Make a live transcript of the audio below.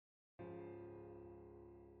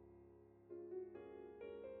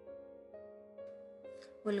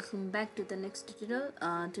Welcome back to the next tutorial.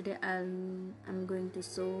 Today I'm going to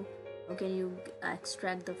show how can you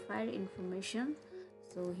extract the file information.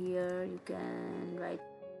 So here you can write.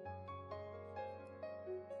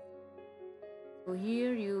 So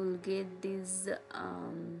here you will get these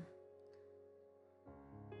uh,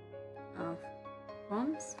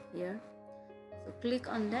 forms here. So click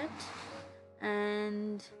on that,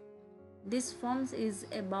 and this forms is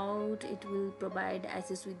about it will provide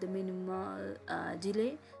access with the minimal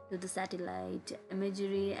delay to the satellite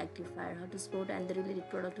imagery, active fire hotspot, and the related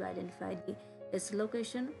product to identify its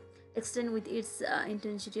location, extend with its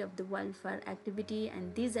intensity of the wildfire activity.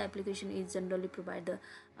 And this application is generally provide the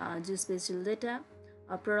geospatial data,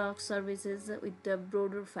 product services with the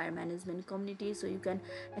broader fire management community. So you can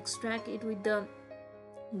extract it with the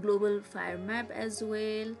global fire map as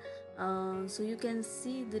well. So you can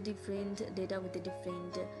see the different data with the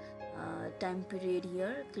different time period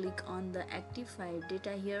here. Click on the active fire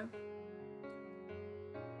data here.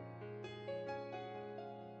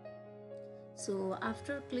 So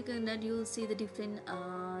after clicking that, you will see the different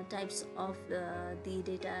types of the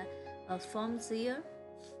data forms here.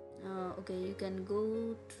 Okay, you can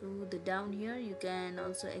go through the down here. You can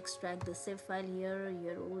also extract the save file here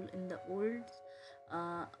old in the old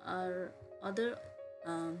or other.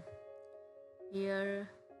 Here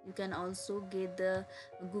you can also get the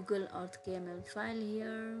Google Earth KML file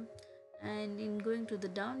here, and in going to the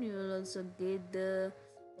down you will also get the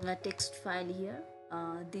text file here.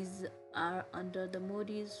 These are under the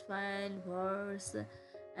modis file, verse,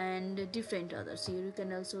 and different others. Here you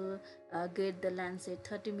can also get the Landsat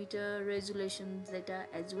 30-meter resolution data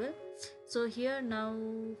as well. So here now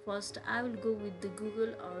first I will go with the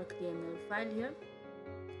Google Earth KML file here.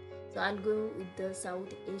 So I'll go with the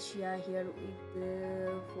South Asia here with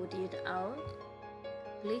the 48 hour.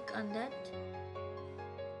 Click on that.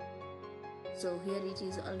 So here it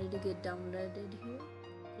is already get downloaded here.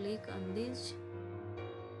 Click on this.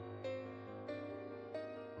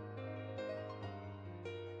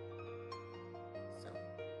 So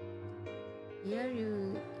here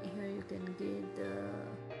you can get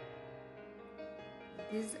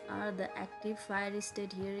these are the active fire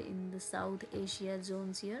state here in the South Asia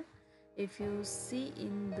zones here. If you see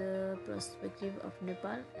in the perspective of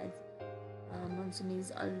Nepal, as monsoon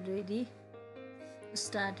is already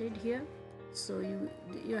started here, so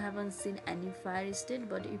you haven't seen any fire state,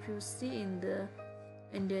 but if you see in the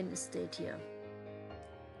Indian state here,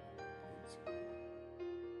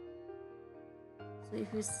 so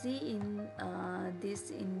if you see in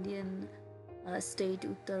this Indian state,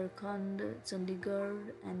 Uttarakhand,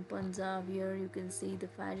 Chandigarh and Punjab, here you can see the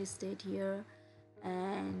fire state here,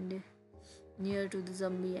 and near to the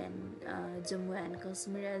Jammu and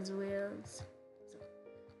Kashmir as well. So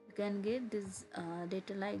you can get this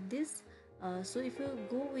data like this. So if you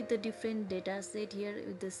go with the different data set here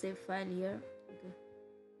with the save file here, okay,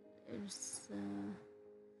 it's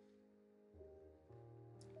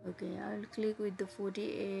okay, I'll click with the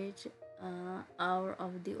 48 hour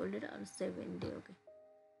of the older or 7 day.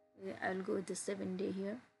 Okay, I'll go with the 7 day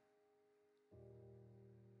here.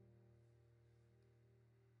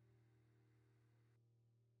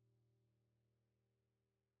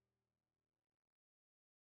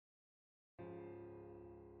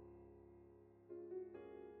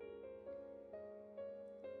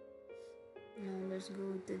 Now let's go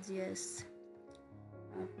with the GS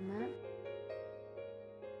map.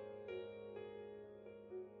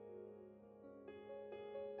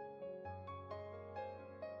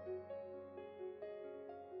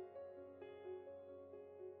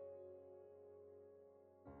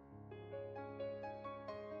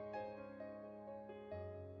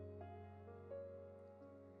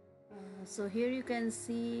 So here you can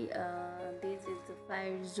see this is the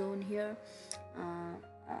fire zone here.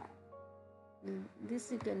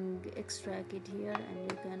 This you can extract it here,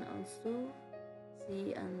 and you can also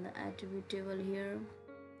see on the attribute table here.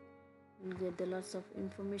 You'll get the lots of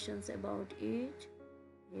informations about it.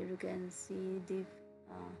 Here you can see the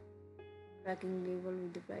tracking level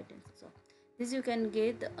with the brightness. So this you can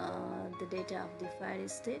get the data of the fire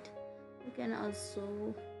state. You can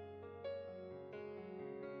also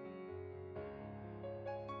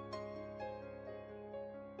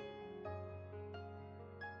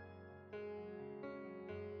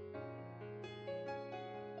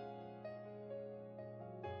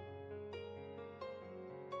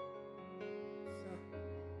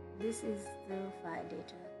this is the file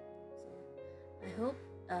data. So I hope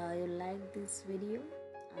you like this video.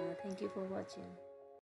 Thank you for watching.